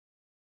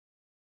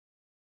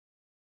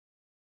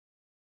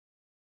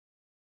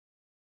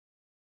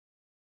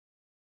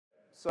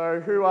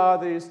So who are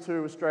these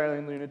two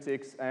Australian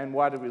lunatics and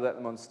why did we let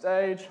them on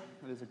stage?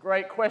 That is a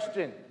great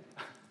question.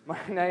 My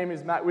name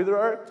is Matt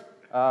Witherow.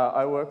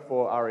 I work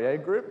for REA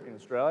Group in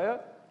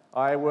Australia.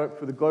 I work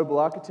for the global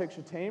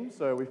architecture team,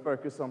 so we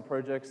focus on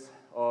projects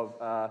of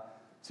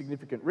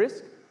significant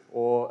risk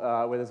or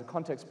where there's a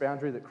context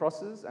boundary that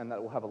crosses and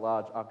that will have a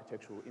large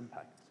architectural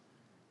impact.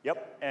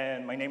 Yep,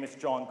 and my name is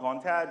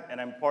Contad, and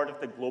I'm part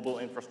of the global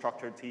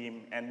infrastructure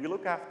team, and we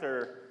look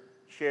after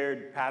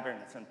shared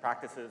patterns and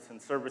practices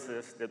and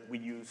services that we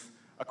use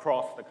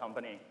across the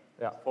company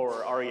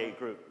for REA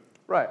Group.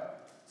 Right,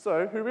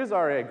 so who is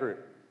REA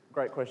Group?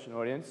 Great question,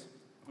 audience.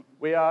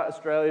 We are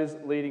Australia's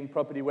leading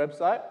property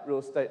website,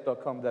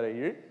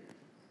 realestate.com.au.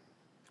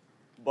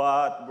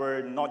 But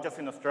we're not just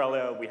in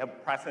Australia, we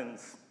have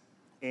presence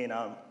in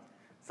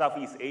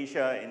Southeast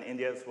Asia, in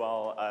India as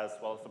well as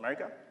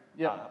America.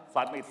 Yeah.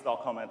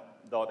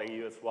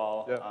 Flatmates.com.au as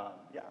well.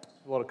 Yeah.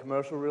 A lot of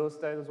commercial real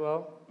estate as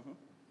well.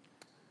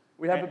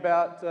 We have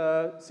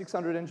about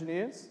 600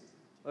 engineers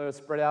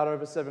spread out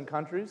over 7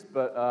 countries,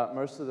 but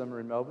most of them are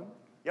in Melbourne.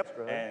 Yep,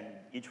 Australia. And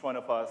each one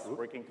of us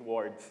working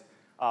towards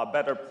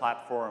better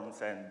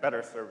platforms and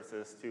better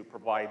services to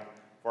provide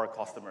for our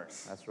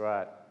customers. That's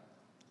right.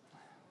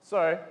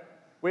 So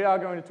we are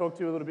going to talk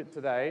to you a little bit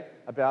today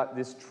about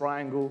this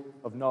triangle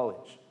of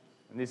knowledge.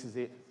 And this is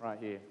it right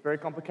here. Very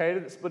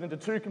complicated. It's split into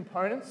 2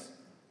 components.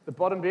 The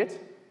bottom bit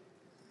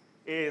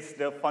is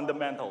the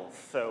fundamentals.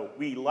 So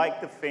we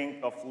like to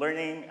think of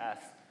learning as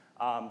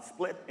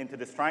split into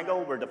this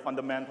triangle where the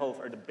fundamentals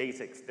are the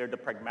basics. They're the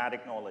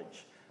pragmatic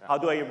knowledge. Yeah. How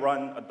do I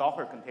run a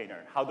Docker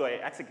container? How do I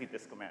execute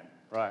this command?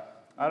 Right.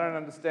 I don't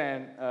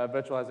understand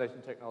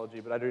virtualization technology,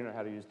 but I do know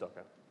how to use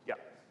Docker. Yeah.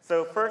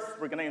 So first,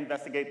 we're going to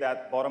investigate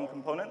that bottom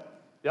component.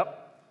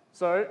 Yep.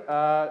 So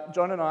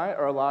John and I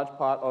are a large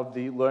part of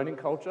the learning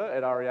culture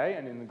at REA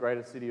and in the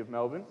greater city of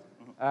Melbourne.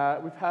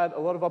 We've had a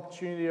lot of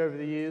opportunity over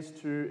the years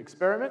to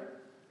experiment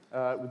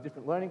with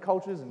different learning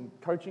cultures and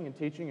coaching and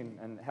teaching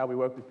and how we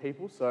work with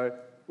people. So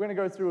we're going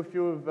to go through a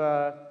few of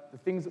the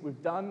things that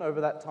we've done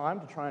over that time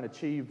to try and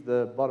achieve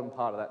the bottom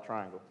part of that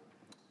triangle.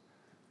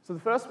 So the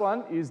first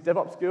one is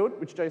DevOps Guild,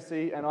 which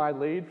JC and I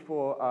lead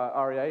for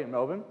REA in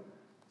Melbourne.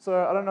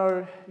 So I don't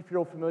know if you're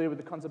all familiar with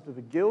the concept of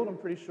a guild. I'm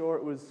pretty sure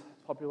it was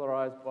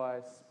popularized by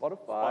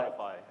Spotify.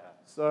 Yeah.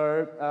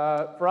 So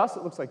for us,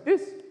 it looks like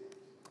this.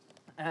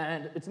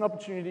 And it's an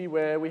opportunity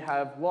where we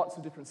have lots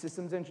of different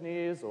systems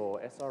engineers or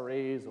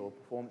SREs or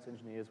performance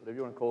engineers, whatever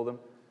you want to call them.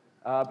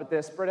 But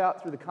they're spread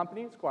out through the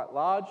company. It's quite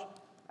large.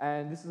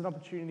 And this is an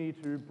opportunity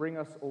to bring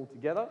us all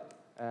together,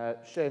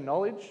 share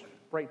knowledge,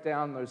 break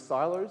down those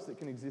silos that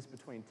can exist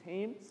between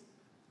teams.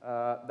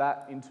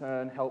 That, in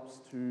turn, helps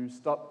to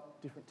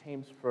stop different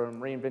teams from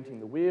reinventing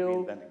the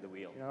wheel.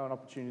 You know, an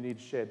opportunity to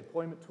share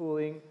deployment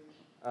tooling.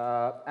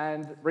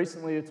 And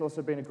recently, it's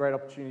also been a great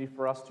opportunity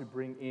for us to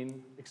bring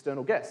in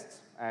external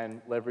guests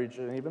and leverage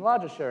an even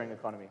larger sharing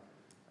economy.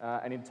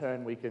 And in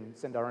turn, we can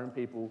send our own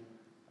people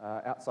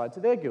outside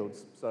to their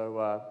guilds.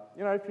 So,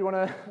 you know, if you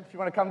want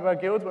to come to our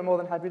guilds, we're more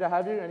than happy to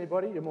have you.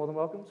 Anybody, you're more than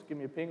welcome. Just give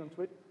me a ping on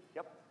Twitter.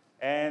 Yep.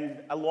 And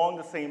along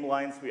the same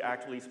lines, we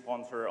actually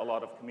sponsor a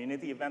lot of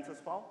community events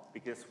as well,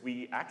 because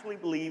we actually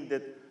believe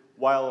that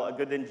while a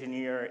good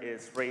engineer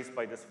is raised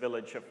by this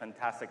village of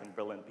fantastic and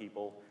brilliant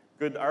people,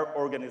 good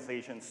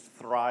organizations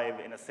thrive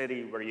in a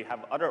city where you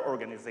have other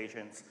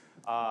organizations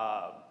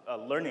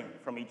learning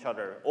from each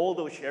other. All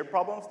those shared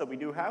problems that we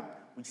do have,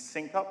 we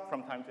sync up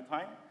from time to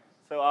time.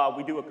 So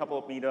we do a couple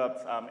of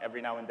meetups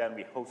every now and then.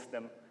 We host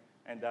them.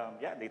 And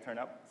yeah, they turn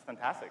up. It's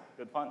fantastic.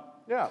 Good fun.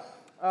 Yeah.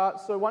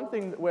 So one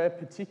thing that we're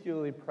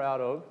particularly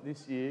proud of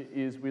this year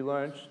is we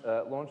launched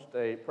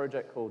a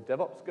project called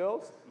DevOps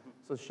Girls.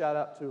 So shout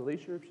out to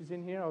Alicia if she's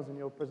in here. I was in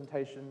your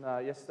presentation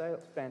yesterday.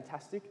 That's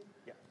fantastic.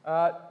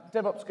 Yeah.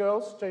 DevOps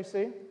Girls,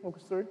 JC, walk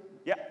us through.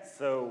 Yeah,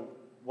 so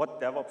what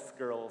DevOps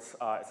Girls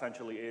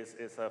essentially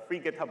is a free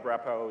GitHub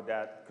repo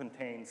that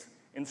contains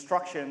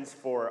instructions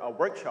for a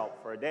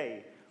workshop for a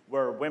day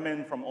where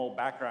women from all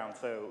backgrounds,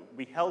 so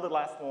we held the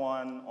last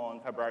one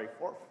on February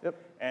 4th. Yep.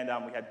 And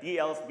we had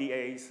DLs,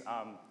 BAs,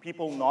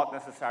 people not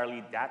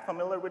necessarily that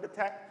familiar with the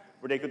tech,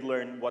 where they could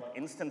learn what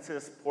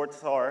instances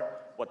ports are,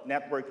 what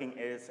networking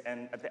is,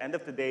 and at the end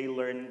of the day,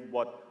 learn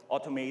what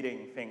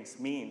automating things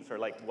means, or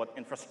like what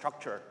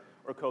infrastructure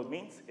or code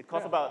means. It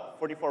costs about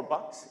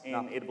 $44 in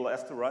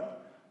AWS to run.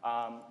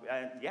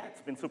 And yeah,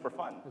 it's been super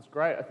fun. It's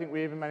great. I think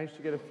we even managed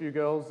to get a few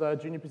girls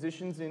junior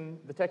positions in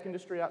the tech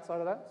industry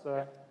outside of that,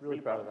 so really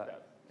proud of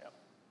that. Yeah.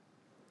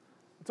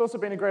 It's also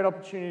been a great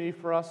opportunity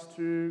for us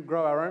to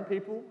grow our own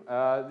people.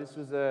 This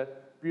was a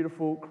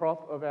beautiful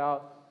crop of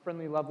our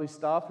friendly, lovely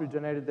staff who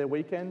donated their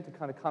weekend to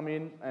kind of come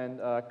in and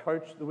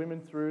coach the women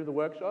through the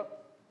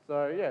workshop.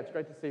 So yeah, it's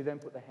great to see them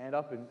put their hand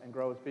up and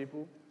grow as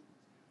people.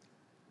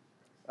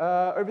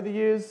 Over the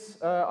years,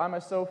 I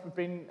myself have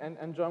been,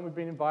 and John, we've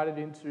been invited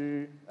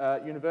into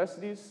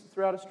universities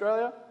throughout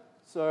Australia.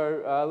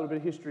 So a little bit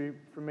of history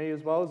from me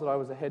as well is that I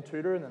was a head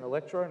tutor and then a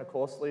lecturer and a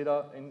course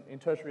leader in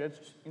tertiary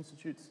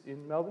institutes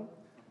in Melbourne.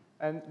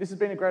 And this has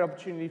been a great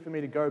opportunity for me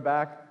to go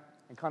back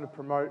and kind of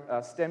promote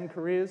STEM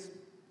careers,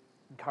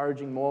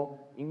 encouraging more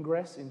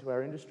ingress into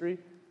our industry,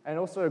 and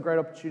also a great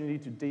opportunity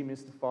to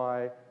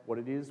demystify what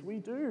it is we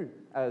do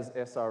as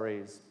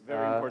SREs.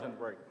 Very important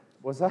work.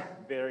 Was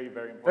that? Very,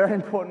 very important. Very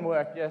important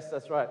work, yes,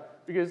 that's right.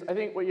 Because I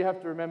think what you have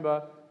to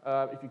remember,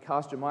 if you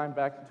cast your mind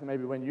back to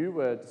maybe when you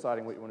were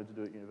deciding what you wanted to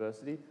do at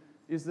university,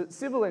 is that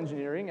civil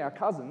engineering, our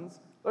cousins,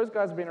 those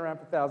guys have been around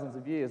for thousands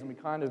of years, and we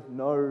kind of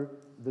know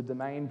the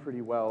domain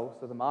pretty well,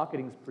 so the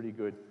marketing's pretty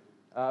good.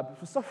 But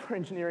for software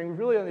engineering, we've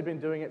really only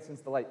been doing it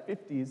since the late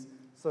 50s,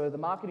 so the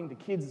marketing to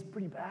kids is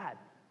pretty bad.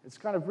 It's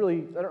kind of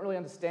really, they don't really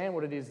understand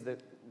what it is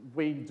that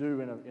we do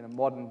in a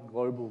modern,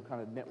 global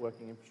kind of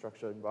networking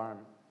infrastructure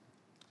environment.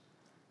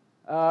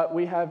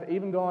 We have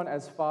even gone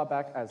as far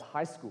back as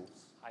high schools.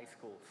 High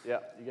schools. Yeah,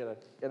 you gotta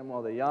get them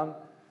while they're young.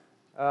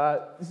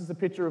 This is a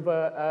picture of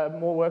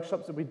more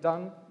workshops that we've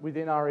done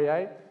within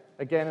REA.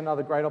 Again,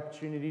 another great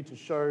opportunity to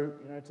show,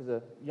 to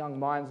the young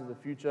minds of the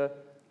future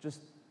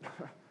just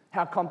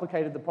how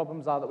complicated the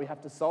problems are that we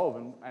have to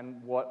solve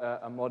and what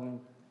a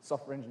modern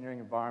software engineering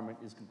environment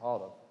is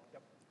compiled of.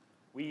 Yep.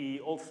 We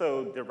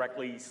also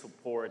directly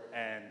support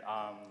and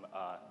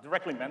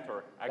directly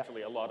mentor,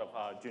 actually, a lot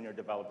of junior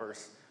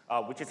developers,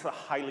 which is a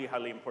highly,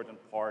 highly important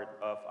part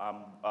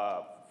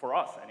of, for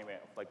us anyway,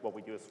 of like what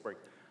we do as work.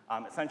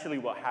 Essentially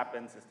what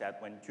happens is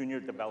that when junior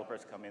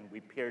developers come in, we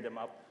pair them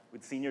up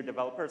with senior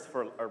developers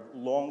for a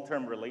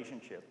long-term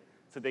relationship.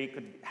 So they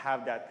could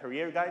have that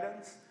career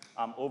guidance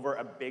over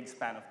a big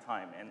span of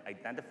time and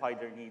identify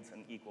their needs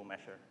in equal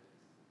measure.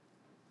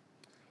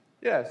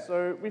 Yeah,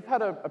 so we've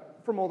had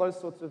from all those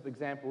sorts of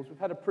examples, we've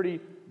had a pretty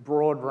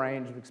broad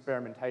range of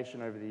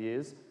experimentation over the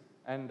years,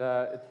 and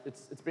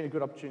it's been a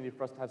good opportunity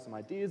for us to have some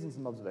ideas and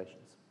some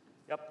observations.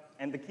 Yep,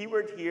 and the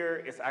keyword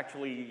here is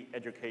actually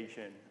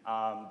education.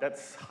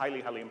 That's highly,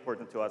 highly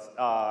important to us.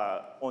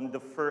 On the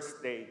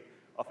first day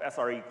of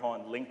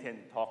SREcon,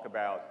 LinkedIn talked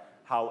about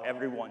how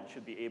everyone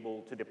should be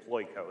able to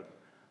deploy code.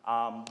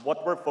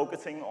 What we're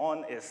focusing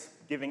on is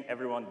giving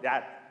everyone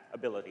that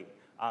ability.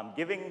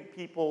 Giving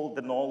people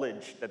the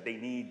knowledge that they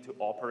need to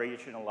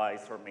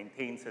operationalize or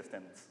maintain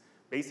systems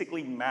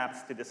basically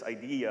maps to this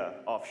idea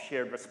of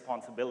shared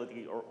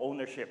responsibility or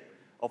ownership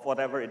of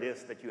whatever it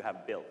is that you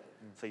have built.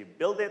 So you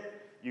build it,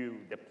 you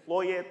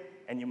deploy it,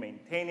 and you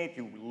maintain it,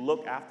 you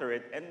look after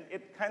it, and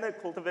it kind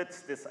of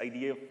cultivates this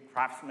idea of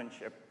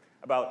craftsmanship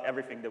about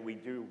everything that we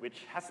do,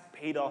 which has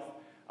paid off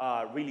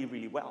really,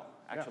 really well,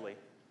 actually.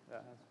 Yeah.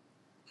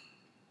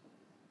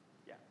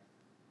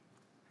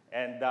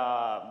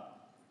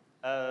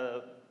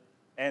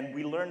 And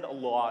we learned a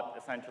lot,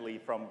 essentially,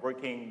 from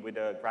working with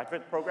a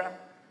graduate program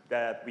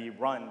that we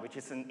run, which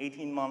is an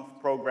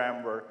 18-month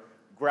program where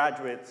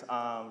graduates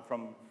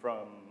from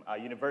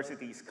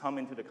universities come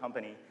into the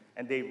company,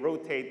 and they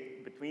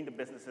rotate between the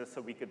businesses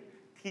so we could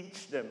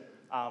teach them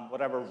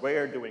whatever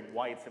we're doing,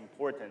 why it's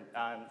important.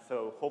 And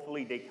so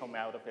hopefully they come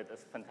out of it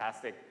as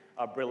fantastic,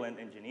 brilliant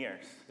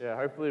engineers. Yeah,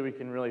 hopefully we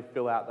can really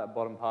fill out that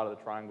bottom part of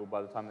the triangle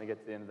by the time they get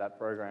to the end of that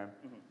program.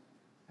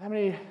 How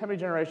many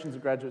generations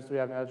of graduates do we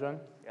have now, John?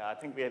 Yeah, I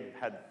think we have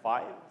had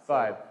 5.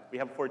 Five. So we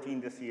have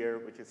 14 this year,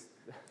 which is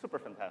super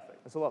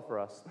fantastic. That's a lot for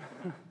us.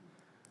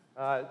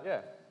 Yeah,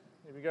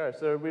 here we go.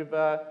 So we've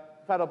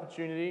had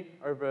opportunity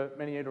over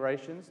many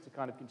iterations to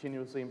kind of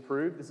continuously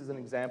improve. This is an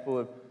example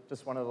of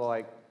just one of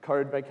the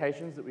code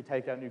vacations that we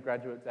take our new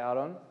graduates out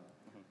on.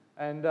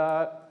 And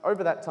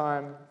over that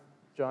time,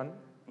 John,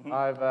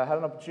 I've had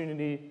an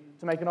opportunity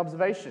to make an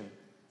observation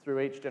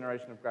through each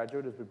generation of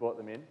graduate as we brought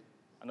them in.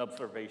 An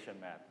observation,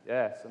 Matt.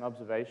 Yes, an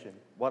observation.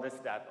 What is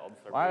that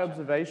observation? My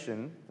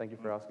observation, thank you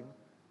for asking,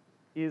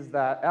 is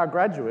that our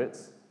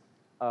graduates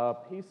are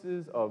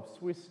pieces of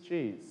Swiss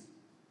cheese.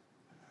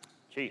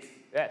 Cheese.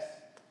 Yes,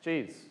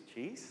 cheese.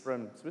 Cheese?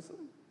 From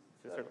Switzerland?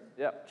 Switzerland?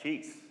 Yep.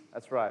 Cheese.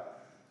 That's right.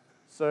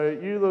 So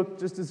you look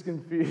just as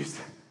confused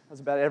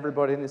as about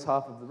everybody in this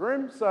half of the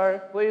room, so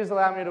please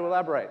allow me to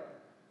elaborate.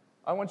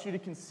 I want you to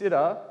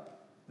consider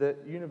that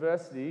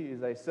university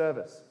is a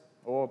service,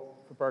 or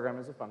for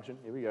programmers a function.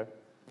 Here we go.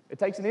 It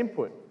takes an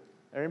input.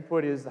 Our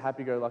input is the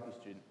happy-go-lucky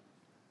student.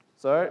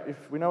 So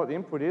if we know what the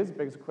input is, it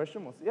begs the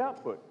question, what's the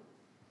output?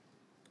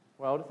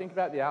 Well, to think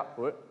about the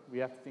output, we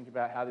have to think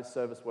about how this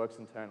service works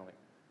internally.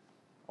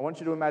 I want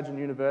you to imagine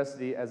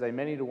university as a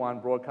many-to-one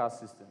broadcast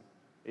system.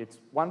 It's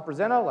one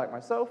presenter, like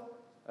myself,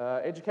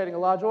 educating a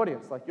large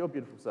audience, like your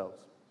beautiful selves.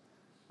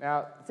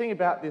 Now, the thing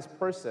about this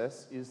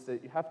process is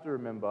that you have to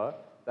remember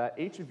that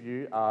each of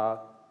you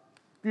are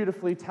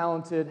beautifully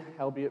talented,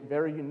 albeit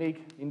very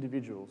unique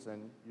individuals,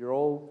 and you're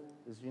all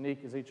as unique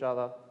as each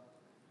other.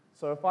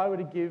 So if I were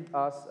to give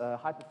us a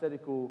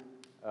hypothetical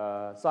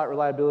site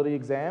reliability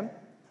exam.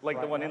 Like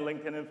the one in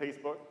LinkedIn and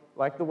Facebook?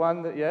 Like the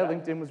one that,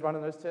 LinkedIn was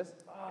running those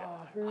tests.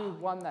 Oh, who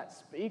won that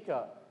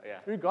speaker? Yeah.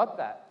 Who got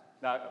that?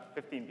 No,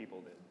 15 people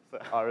did. So.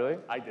 Oh, really?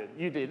 I did.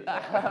 You did?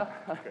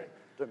 Great.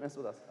 Don't mess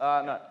with us.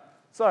 No.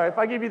 So if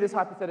I give you this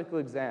hypothetical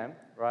exam,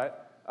 right,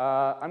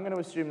 I'm going to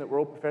assume that we're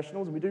all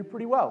professionals and we do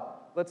pretty well.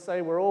 Let's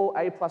say we're all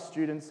A+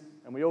 students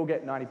and we all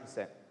get 90%.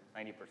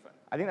 90%.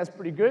 I think that's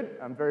pretty good.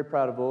 I'm very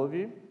proud of all of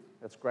you.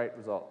 That's a great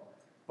result.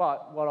 If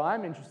But what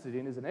I'm interested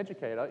in as an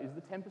educator is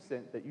the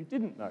 10% that you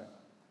didn't know.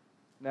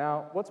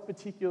 Now, what's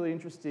particularly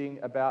interesting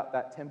about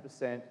that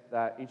 10%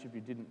 that each of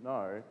you didn't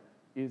know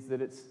is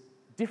that it's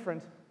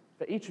different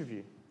for each of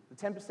you. The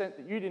 10%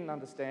 that you didn't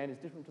understand is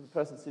different to the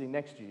person sitting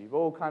next to you. You've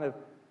all kind of,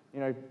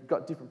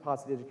 got different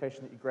parts of the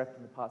education that you grepped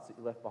and the parts that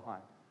you left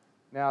behind.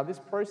 Now, this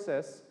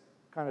process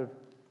kind of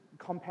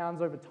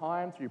compounds over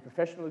time through your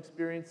professional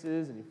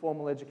experiences and your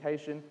formal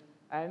education,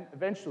 and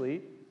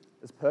eventually,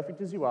 as perfect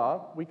as you are,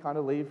 we kind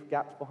of leave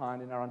gaps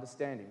behind in our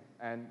understanding.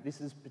 And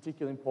this is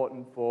particularly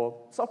important for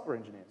software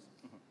engineers.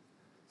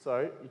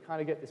 So you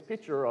kind of get this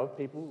picture of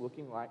people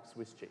looking like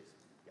Swiss cheese.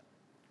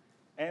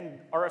 And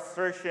our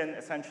assertion,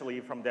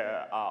 essentially, from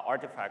the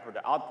artifact or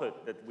the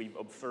output that we've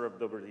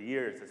observed over the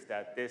years is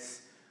that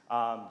this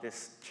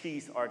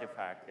cheese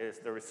artifact is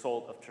the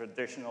result of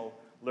traditional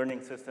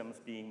learning systems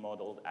being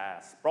modeled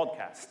as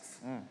broadcasts.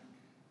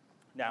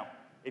 Now,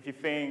 if you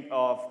think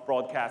of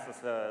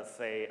broadcasts as,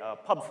 say, a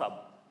pub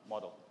sub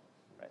model,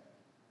 right?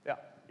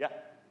 Yeah.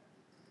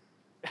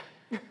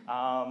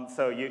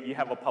 So you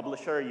have a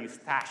publisher, you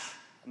stash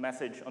a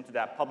message onto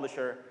that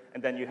publisher,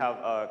 and then you have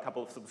a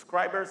couple of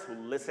subscribers who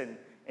listen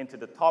into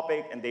the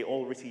topic, and they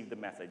all receive the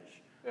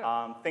message.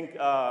 Yeah. Think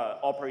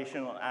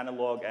operational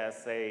analog as,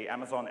 say,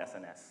 Amazon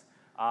SNS.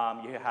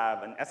 You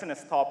have an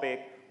SNS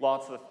topic,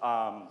 lots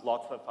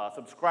of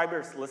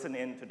subscribers listen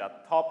into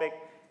that topic,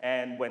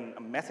 and when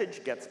a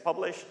message gets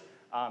published,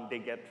 they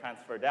get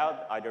transferred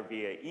out either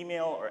via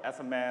email or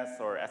SMS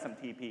or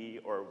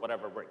SMTP or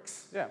whatever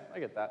works. Yeah, I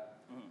get that.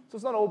 So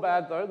it's not all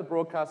bad, though, the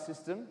broadcast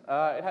system.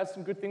 It has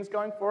some good things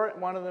going for it,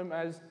 and one of them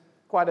is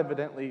quite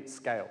evidently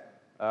scale.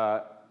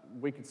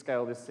 We could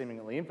scale this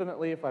seemingly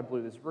infinitely. If I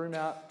blew this room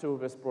out, 2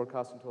 of us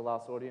broadcasting to a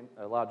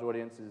large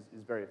audience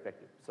is very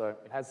effective. So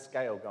it has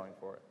scale going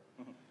for it.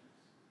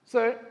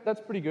 So that's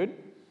pretty good,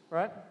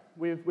 right?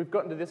 We've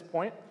gotten to this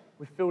point.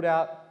 We've filled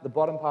out the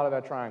bottom part of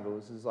our triangle.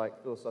 This is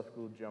like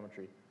philosophical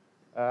geometry.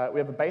 We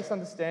have a base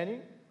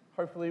understanding.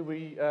 Hopefully,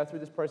 through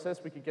this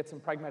process, we could get some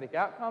pragmatic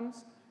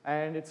outcomes,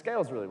 and it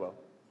scales really well.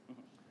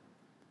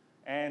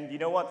 And you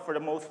know what? For the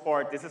most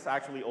part, this is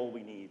actually all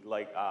we need.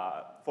 Like,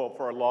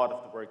 for a lot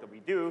of the work that we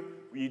do,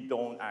 we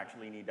don't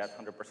actually need that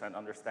 100%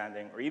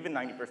 understanding or even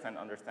 90%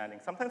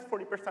 understanding. Sometimes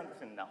 40%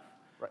 is enough.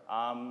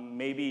 Right.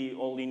 Maybe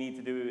all you need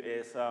to do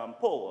is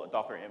pull a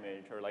Docker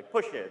image or like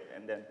push it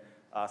and then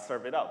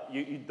serve it up.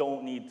 You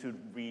don't need to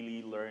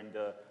really learn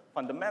the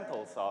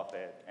fundamentals of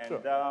it. And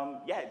sure.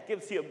 Yeah, it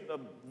gives you a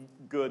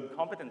good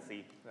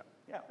competency.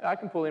 Yeah. I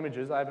can pull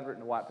images. I haven't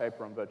written a white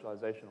paper on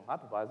virtualization or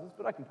hypervisors,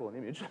 but I can pull an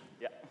image.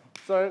 Yeah.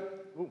 So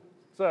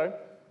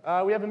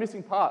we have a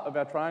missing part of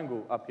our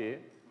triangle up here,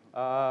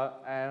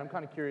 and I'm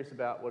kind of curious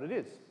about what it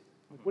is.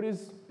 What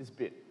is this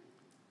bit,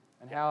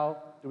 and how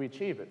do we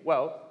achieve it?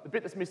 Well, the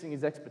bit that's missing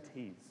is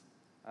expertise.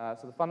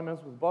 So the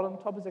fundamentals at the bottom,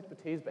 top is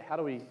expertise, but how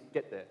do we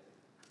get there?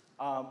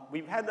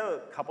 We've had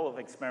a couple of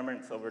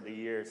experiments over the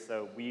years,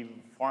 so we've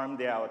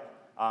farmed out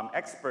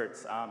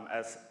experts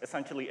as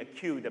essentially a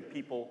queue that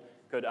people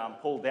could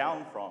pull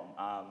down from,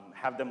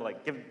 have them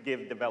like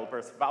give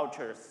developers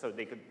vouchers so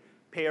they could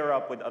pair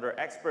up with other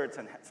experts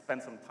and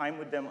spend some time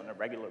with them on a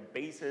regular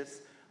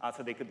basis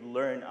so they could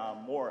learn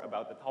more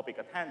about the topic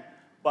at hand.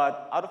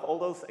 But out of all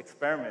those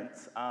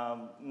experiments,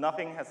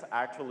 nothing has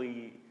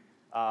actually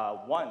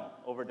won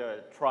over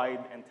the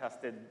tried and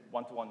tested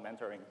one-to-one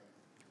mentoring.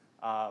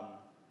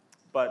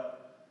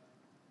 But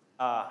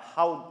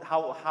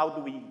how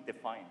do we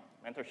define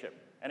mentorship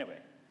anyway?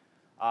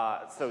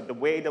 So the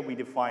way that we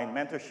define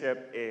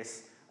mentorship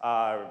is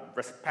a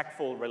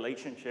respectful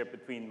relationship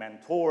between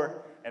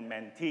mentor and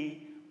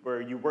mentee,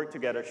 where you work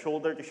together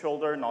shoulder to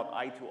shoulder, not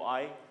eye to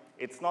eye.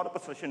 It's not a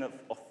position of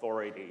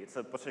authority. It's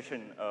a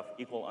position of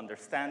equal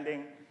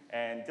understanding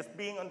and just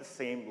being on the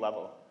same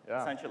level,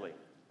 essentially.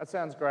 That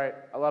sounds great.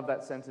 I love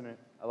that sentiment.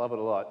 I love it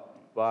a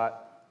lot.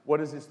 But what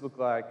does this look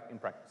like in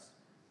practice?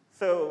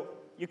 So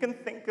you can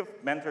think of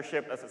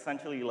mentorship as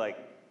essentially like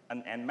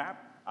an Nmap.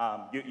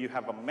 You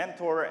have a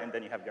mentor, and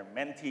then you have your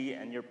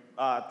mentee, and you're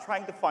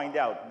trying to find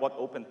out what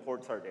open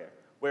ports are there.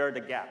 Where are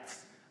the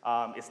gaps?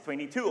 Is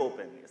 22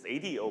 open? Is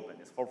 80 open?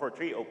 Is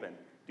 443 open?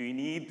 Do you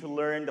need to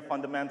learn the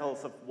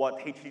fundamentals of what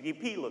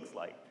HTTP looks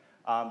like?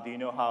 Do you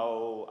know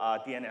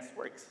how DNS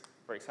works,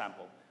 for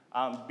example?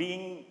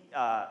 Being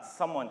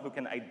someone who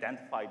can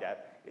identify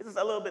that is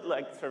a little bit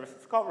like service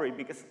discovery,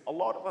 because a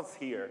lot of us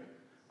here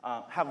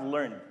have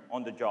learned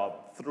on the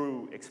job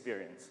through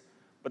experience.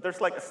 But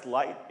there's like a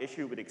slight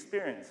issue with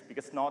experience,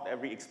 because not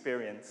every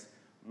experience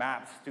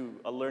maps to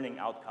a learning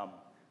outcome.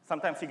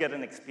 Sometimes you get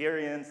an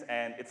experience,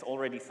 and it's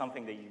already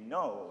something that you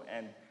know,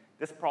 and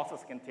this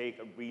process can take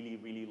a really,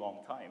 really long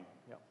time.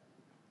 Yeah.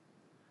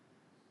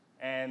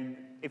 And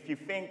if you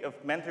think of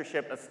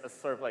mentorship as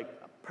sort of like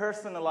a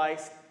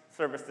personalized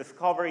service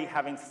discovery,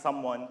 having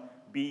someone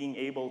being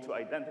able to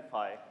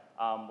identify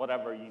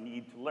whatever you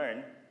need to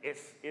learn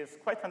is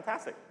quite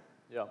fantastic.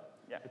 Yeah.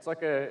 Yeah. It's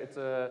like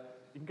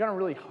you can kind of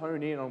really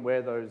hone in on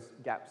where those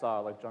gaps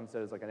are. Like John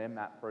said, it's like an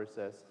Nmap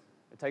process.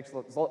 It's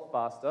a lot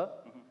faster,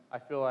 I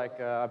feel like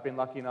I've been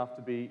lucky enough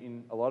to be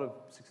in a lot of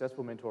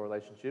successful mentor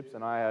relationships,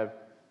 and I have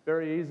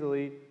very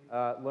easily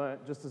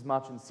learned just as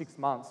much in 6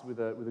 months with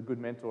a good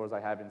mentor as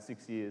I have in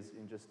 6 years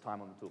in just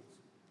time on the tools.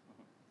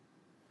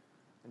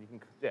 And you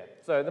can, yeah.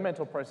 So the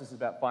mentor process is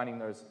about finding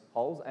those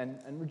holes and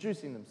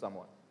reducing them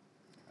somewhat.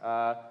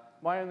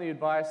 My only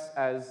advice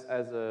as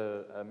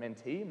a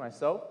mentee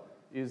myself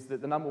is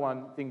that the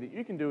 #1 thing that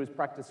you can do is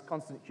practice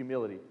constant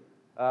humility.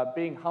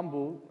 Being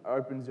humble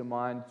opens your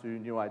mind to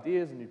new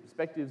ideas and new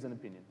perspectives and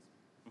opinions.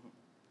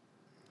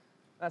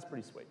 That's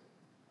pretty sweet.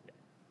 Yeah.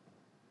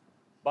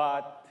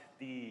 But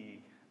the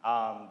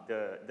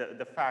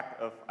fact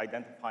of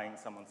identifying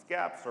someone's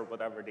gaps or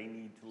whatever they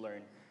need to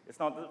learn is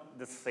not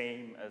the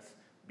same as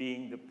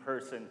being the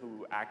person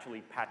who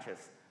actually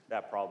patches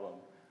that problem.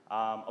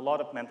 A lot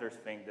of mentors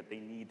think that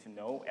they need to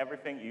know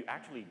everything. You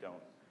actually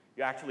don't.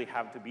 You actually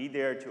have to be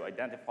there to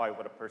identify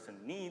what a person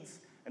needs,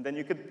 and then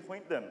you could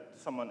point them to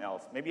someone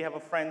else. Maybe you have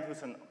a friend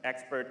who's an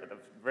expert at a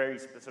very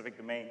specific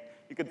domain.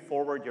 You could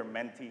forward your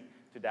mentee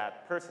to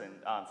that person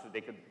so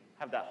they could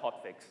have that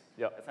hot fix,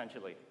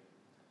 essentially.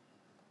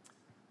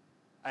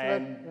 So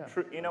and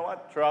you know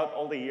what? Throughout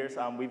all the years,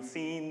 we've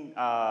seen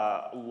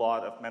a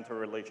lot of mentor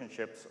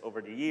relationships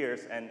over the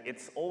years, and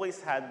it's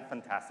always had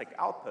fantastic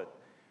output.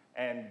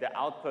 And the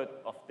output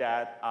of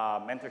that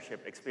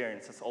mentorship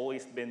experience has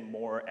always been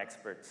more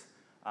experts.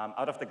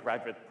 Out of the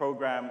graduate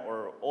program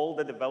or all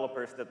the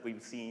developers that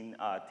we've seen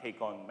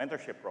take on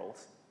mentorship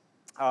roles,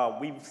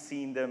 we've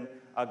seen them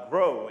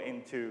grow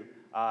into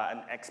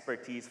an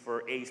expertise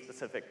for a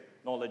specific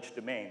knowledge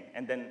domain.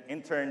 And then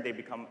in turn, they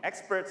become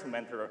experts who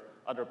mentor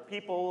other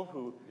people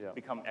who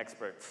become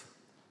experts.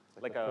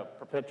 Like a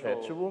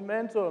perpetual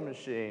mentor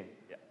machine.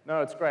 Yeah.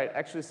 No, it's great.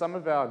 Actually, some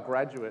of our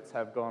graduates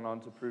have gone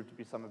on to prove to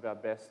be some of our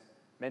best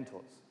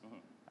mentors.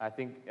 I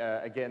think,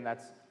 again,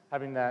 that's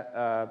having that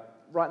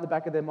right in the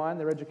back of their mind.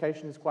 Their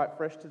education is quite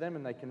fresh to them,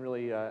 and they can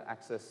really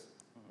access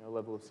a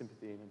level of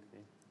sympathy and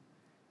empathy.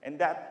 And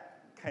that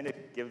kind of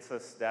gives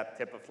us that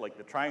tip of like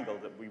the triangle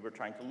that we were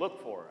trying to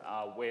look for,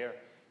 where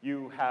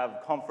you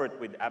have comfort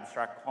with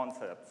abstract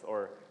concepts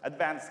or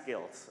advanced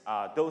skills.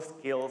 Those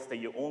skills that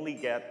you only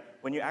get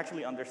when you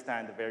actually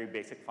understand the very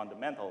basic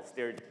fundamentals.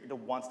 They're the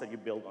ones that you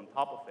build on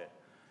top of it.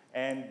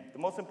 And the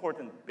most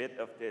important bit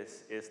of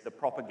this is the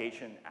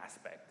propagation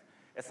aspect.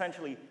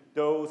 Essentially,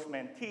 those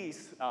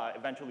mentees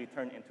eventually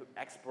turn into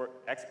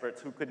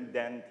experts who can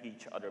then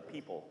teach other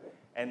people.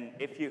 And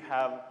if you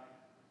have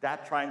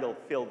that triangle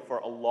filled for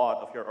a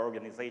lot of your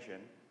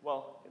organization,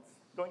 well,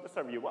 it's going to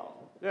serve you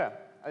well. Yeah,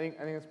 I think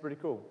that's pretty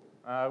cool.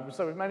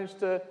 So we've managed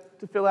to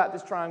fill out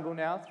this triangle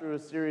now through a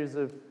series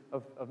of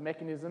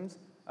mechanisms.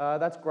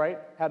 That's great.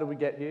 How did we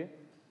get here?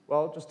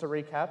 Well, just to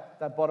recap,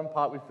 that bottom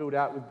part we filled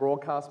out with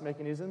broadcast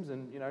mechanisms,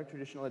 and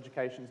traditional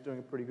education is doing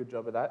a pretty good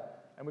job of that.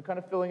 And we're kind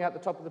of filling out the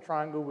top of the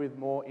triangle with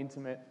more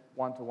intimate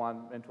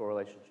one-to-one mentor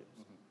relationships.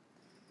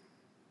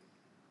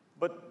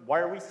 But why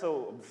are we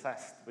so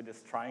obsessed with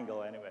this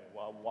triangle anyway?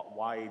 Well,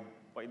 why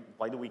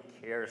do we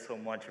care so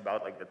much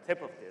about like the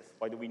tip of this?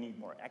 Why do we need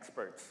more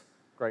experts?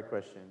 Great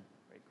question.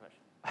 Great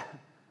question.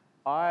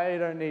 I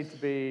don't need to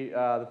be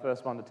the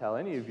first one to tell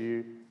any of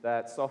you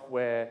that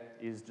software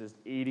is just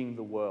eating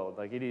the world.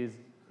 Like, it is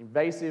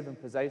invasive and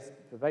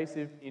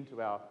pervasive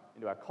into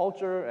our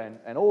culture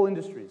and all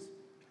industries.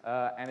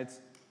 And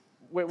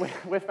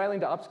we're failing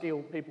to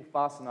upskill people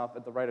fast enough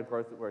at the rate of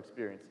growth that we're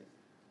experiencing.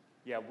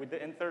 Yeah, with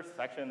the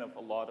intersection of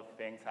a lot of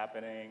things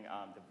happening,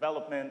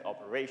 development,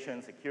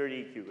 operations,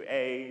 security,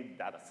 QA,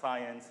 data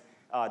science,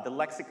 the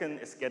lexicon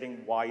is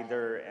getting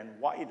wider and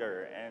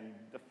wider, and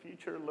the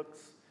future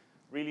looks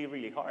really,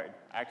 really hard,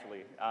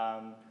 actually.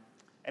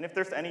 And if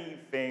there's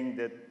anything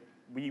that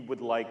we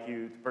would like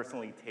you to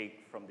personally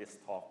take from this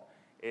talk,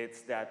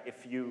 it's that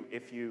if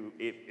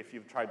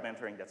you've tried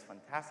mentoring, that's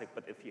fantastic,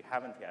 but if you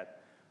haven't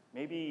yet,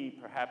 maybe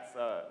perhaps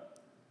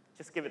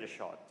just give it a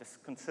shot.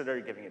 Just consider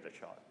giving it a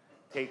shot.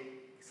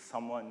 Take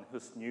someone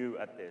who's new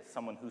at this,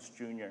 someone who's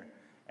junior,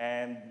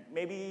 and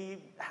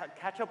maybe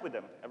catch up with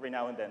them every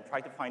now and then. Try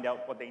to find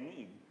out what they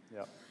need.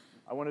 Yeah,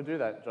 I want to do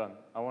that, John.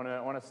 I want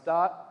to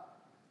start,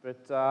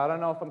 but I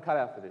don't know if I'm cut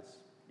out for this.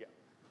 Yeah.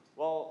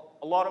 Well,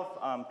 a lot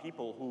of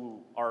people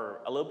who are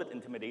a little bit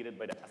intimidated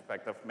by the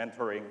aspect of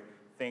mentoring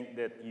think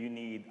that you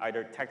need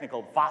either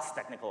vast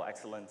technical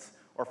excellence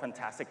or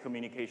fantastic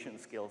communication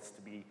skills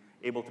to be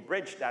able to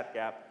bridge that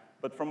gap.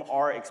 But from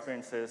our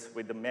experiences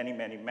with the many,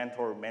 many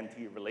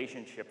mentor-mentee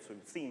relationships we've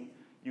seen,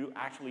 you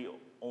actually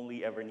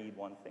only ever need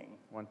one thing.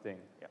 One thing.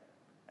 Yeah.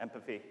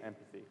 Empathy.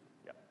 Empathy.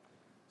 Yeah.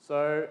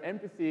 So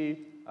empathy,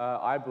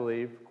 I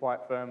believe,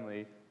 quite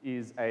firmly,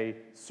 is a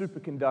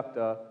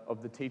superconductor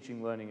of the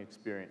teaching-learning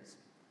experience.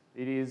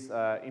 It is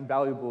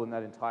invaluable in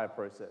that entire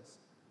process.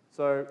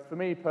 So for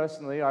me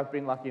personally, I've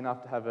been lucky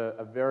enough to have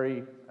a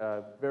very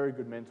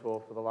good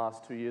mentor for the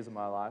last 2 years of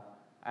my life.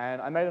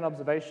 And I made an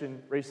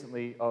observation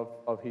recently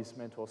of his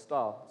mentor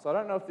style. So I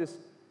don't know if this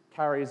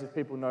carries, if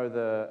people know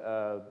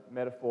the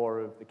metaphor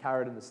of the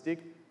carrot and the stick.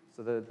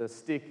 So the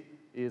stick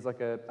is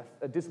like a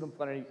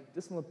disciplinary,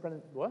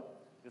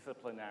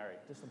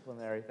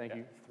 thank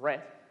you,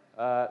 threat.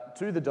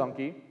 to the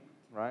donkey,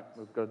 right?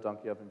 We've got a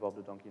donkey, I've involved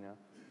a donkey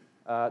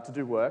now, to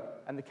do work,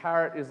 and the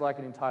carrot is like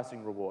an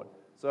enticing reward.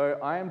 So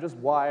I am just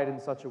wired in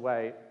such a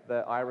way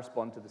that I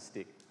respond to the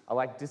stick. I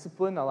like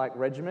discipline, I like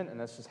regiment, and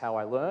that's just how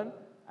I learn.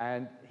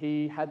 And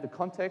he had the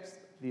context,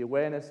 the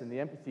awareness, and the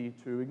empathy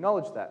to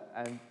acknowledge that,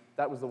 and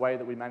that was the way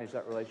that we managed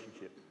that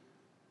relationship.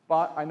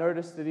 But I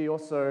noticed that he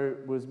also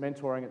was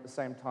mentoring at the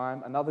same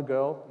time another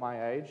girl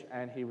my age,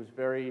 and he was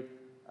very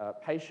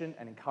patient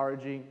and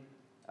encouraging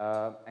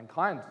and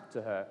kind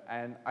to her.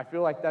 And I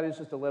feel like that is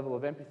just a level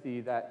of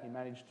empathy that he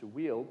managed to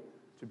wield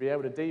to be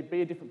able to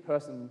be a different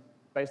person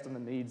based on the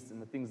needs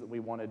and the things that we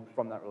wanted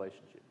from that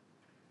relationship.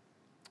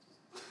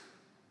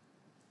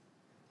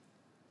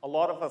 A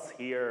lot of us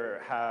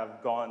here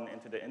have gone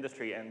into the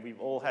industry, and we've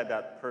all had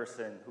that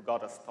person who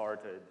got us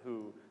started,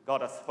 who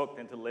got us hooked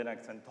into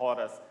Linux and taught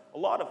us a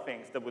lot of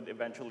things that would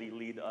eventually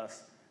lead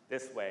us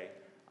this way.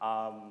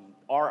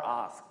 Our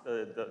ask,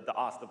 the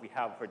ask that we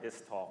have for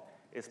this talk,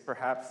 is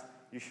perhaps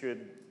you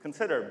should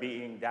consider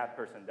being that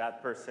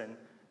person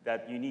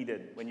that you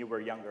needed when you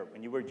were younger,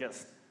 when you were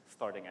just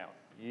starting out.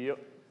 Yep.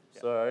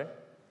 So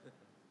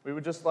we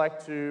would just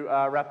like to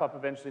wrap up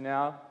eventually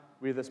now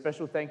with a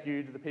special thank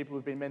you to the people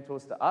who've been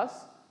mentors to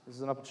us. This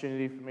is an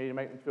opportunity for me to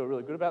make them feel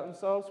really good about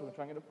themselves. So we're going to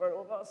try and get a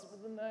photo of us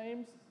with the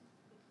names.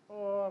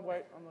 Oh,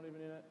 wait, I'm not even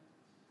in it.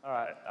 All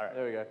right,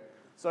 there we go.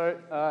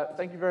 So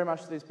thank you very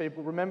much to these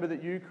people. Remember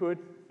that you could,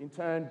 in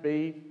turn,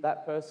 be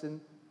that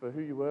person for who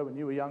you were when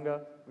you were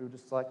younger. We would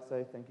just like to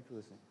say thank you for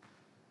listening.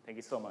 Thank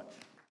you so much.